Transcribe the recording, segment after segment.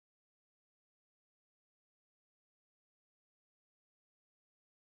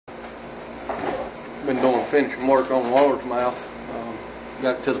been doing finishing work on largemouth.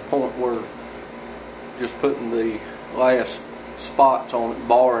 Got to the point where just putting the last spots on it,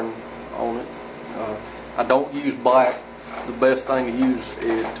 barring on it. I don't use black. The best thing to use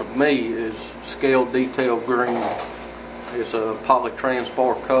to me is scale detail green. It's a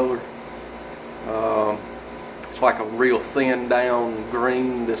polytranspar color. It's like a real thin down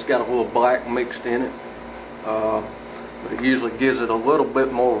green that's got a little black mixed in it. But it usually gives it a little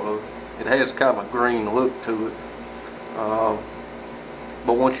bit more of it has kind of a green look to it.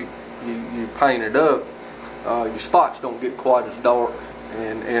 But once you paint it up, your spots don't get quite as dark,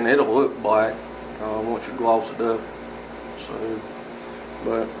 and it'll look black once you gloss it up. So,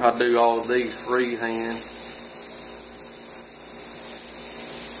 but I do all of these freehand.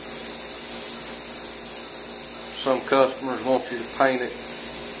 Some customers want you to paint it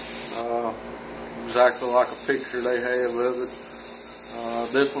exactly like a picture they have of it.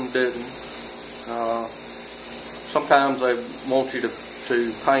 This one didn't. Sometimes they want you to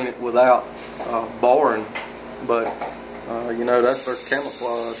paint it without barring, but you know, that's their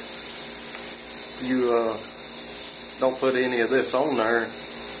camouflage. You don't put any of this on there,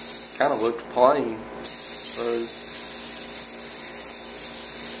 it kind of looks plain. So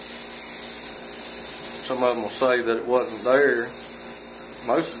some of them will say that it wasn't there.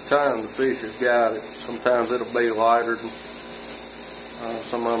 Most of the time the fish has got it. Sometimes it'll be lighter than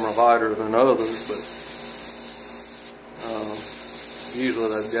some of them are lighter than others, but usually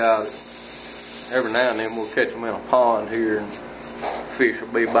they've got it. Every now and then we'll catch them in a pond here and fish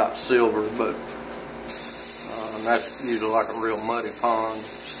will be about silver, but and that's usually like a real muddy pond.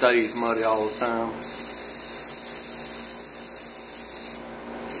 Stays muddy all the time.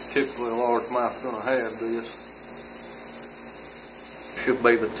 Typically a largemouth's going to have this. Should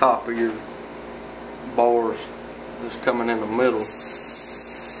be the top of your bars that's coming in the middle.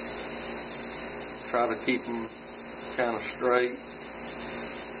 Try to keep them kind of straight.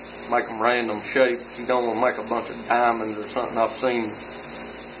 Make them random shapes. You don't want to make a bunch of diamonds or something. I've seen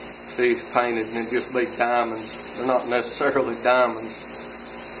fish painted and it just be diamonds. They're not necessarily diamonds.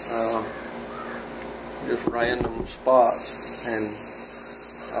 Just random spots. And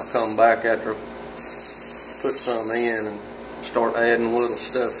I'll come back after put some in and start adding little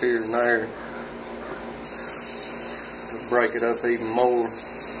stuff here and there to break it up even more.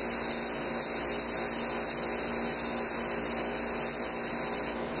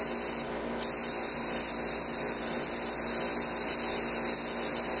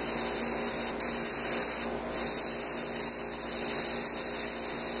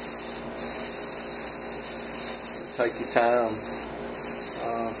 Take your time.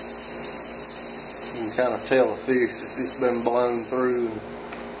 You can kind of tell a fish if it's been blown through and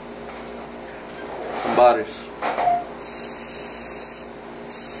somebody's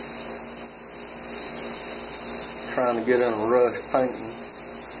trying to get in a rush painting.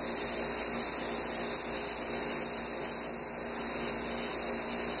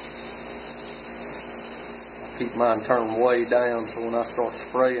 I keep mine turned way down so when I start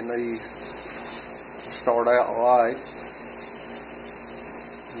spraying these, start out light,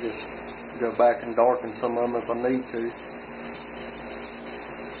 and just go back and darken some of them if I need to.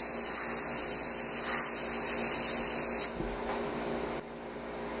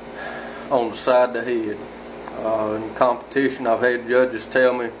 On the side of the head, in competition I've had judges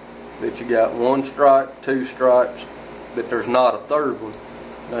tell me that you got one stripe, two stripes, that there's not a third one.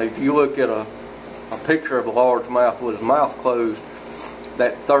 Now if you look at a picture of a largemouth with his mouth closed,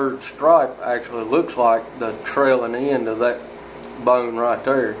 that third stripe actually looks like the trailing end of that bone right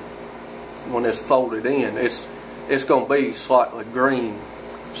there. When it's folded in, it's going to be slightly green.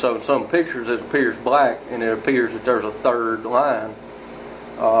 So in some pictures it appears black and it appears that there's a third line.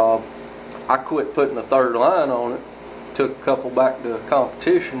 I quit putting a third line on it, took a couple back to a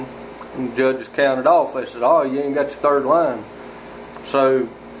competition, and the judges counted off. They said, "Oh, you ain't got your third line." So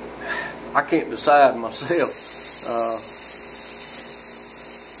I can't decide myself.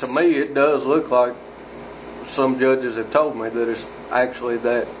 To me, it does look like some judges have told me that it's actually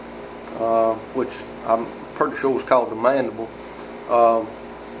that, which I'm pretty sure is called the mandible,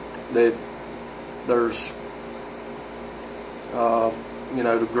 that there's, you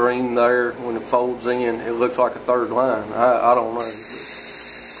know, the green there, when it folds in, it looks like a third line. I don't know.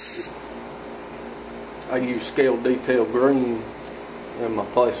 I use scale detail green in my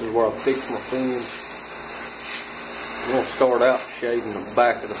places where I fix my fins. I'm going to start out shading the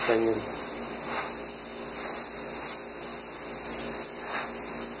back of the fin.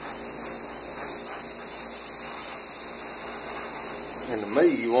 And to me,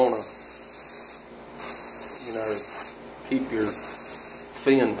 you want to, you know, keep your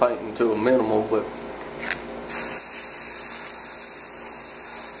fin painting to a minimal, but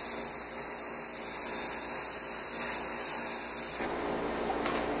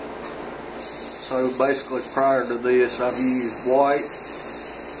So basically prior to this I've used white,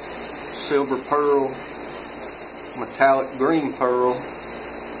 silver pearl, metallic green pearl,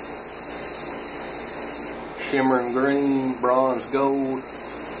 shimmering green, bronze gold,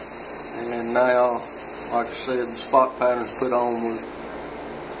 and now, like I said, the spot patterns put on with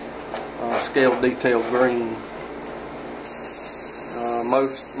scale detail green.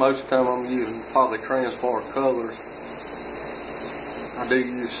 Most of the time I'm using polytransfer colors. I do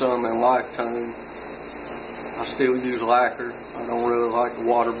use some in Lifetone. I still use lacquer. I don't really like the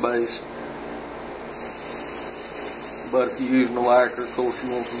water-based. But if you're using the lacquer, of course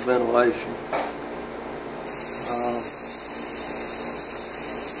you want some ventilation.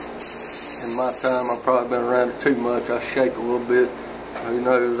 In my time, I've probably been around it too much. I shake a little bit. Who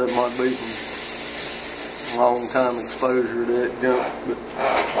knows, that might be some long time exposure to that junk, but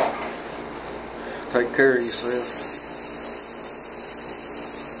take care of yourself.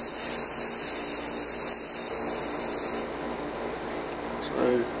 So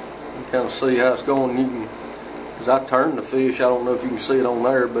you can kind of see how it's going. You can, because I turned the fish, I don't know if you can see it on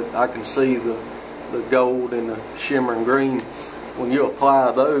there, but I can see the gold and the shimmering green. When you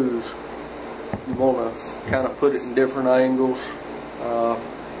apply those, you want to kind of put it in different angles.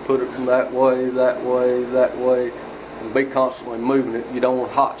 Put it from that way, that way, that way, and be constantly moving it. You don't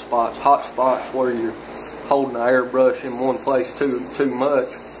want hot spots. Hot spots where you're holding the airbrush in one place too much,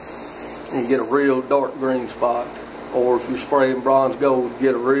 and you get a real dark green spot. Or if you're spraying bronze gold, you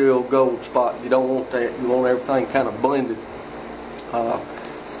get a real gold spot. You don't want that. You want everything kind of blended.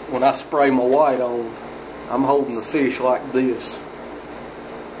 When I spray my white on, I'm holding the fish like this.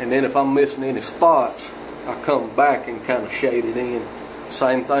 And then if I'm missing any spots, I come back and kind of shade it in.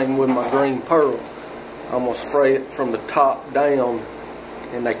 Same thing with my green pearl. I'm going to spray it from the top down,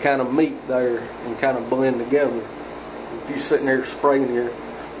 and they kind of meet there and kind of blend together. If you're sitting there spraying here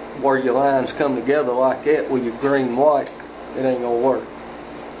where your lines come together like that with your green white, it ain't going to work.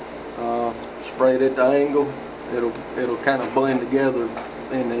 Spray it at the angle, it'll kind of blend together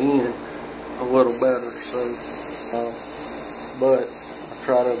in the end a little better. So, but I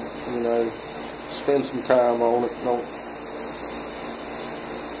try to, you know, spend some time on it.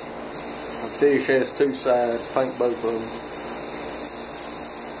 A fish has two sides, paint both of them.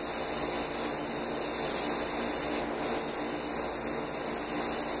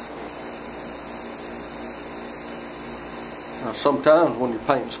 Now sometimes when you're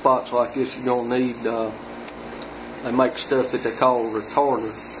painting spots like this, you're going to need, they make stuff that they call a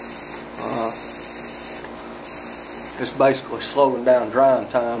retarder. It's basically slowing down drying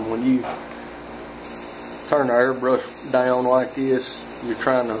time. When you turn the airbrush down like this, you're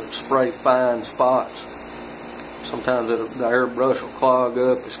trying to spray fine spots. Sometimes the airbrush will clog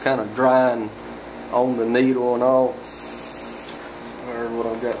up. It's kind of drying on the needle and all. There's what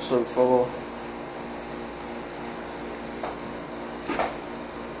I've got so far.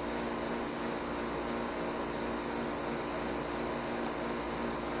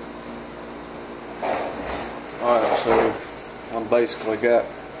 Alright, so I've basically got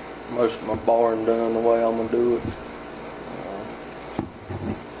most of my barring done the way I'm going to do it.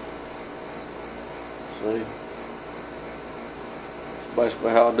 See, it's basically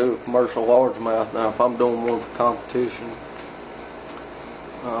how I do a commercial largemouth. Now if I'm doing one for competition,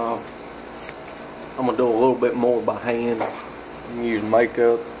 I'm going to do a little bit more by hand. I'm going to use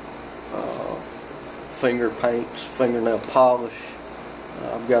makeup, finger paints, fingernail polish.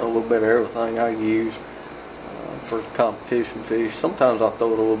 I've got a little bit of everything I use for competition fish. Sometimes I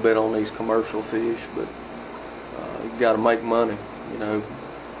throw it a little bit on these commercial fish, but you got to make money, you know,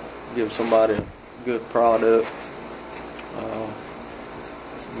 give somebody a good product.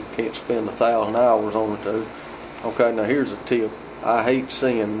 You can't spend 1,000 hours on it though. Okay, now here's a tip. I hate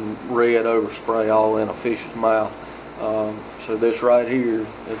seeing red overspray all in a fish's mouth. So this right here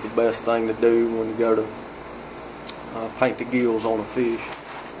is the best thing to do when you go to paint the gills on a fish.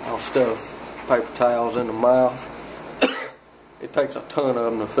 I'll stuff paper towels in the mouth. It takes a ton of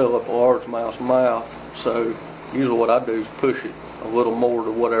them to fill up a largemouth's mouth. So usually what I do is push it a little more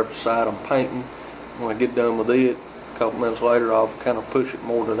to whatever side I'm painting. When I get done with it, a couple minutes later I'll kind of push it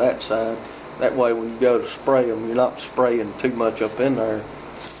more to that side. That way when you go to spray them, you're not spraying too much up in there.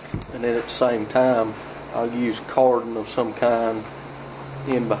 And then at the same time, I'll use carding of some kind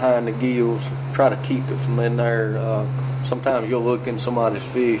in behind the gills, try to keep it from in there. Sometimes you'll look in somebody's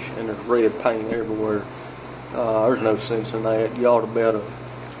fish and there's red paint everywhere. There's no sense in that. You ought to be able to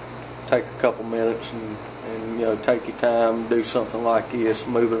take a couple minutes and you know, take your time, do something like this,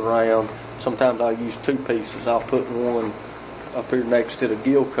 move it around. Sometimes I'll use two pieces. I'll put one up here next to the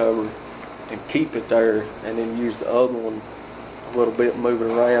gill cover and keep it there, and then use the other one a little bit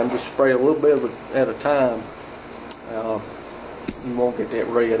moving around. Just spray a little bit of it at a time. You won't get that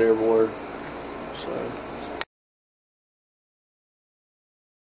red everywhere. So.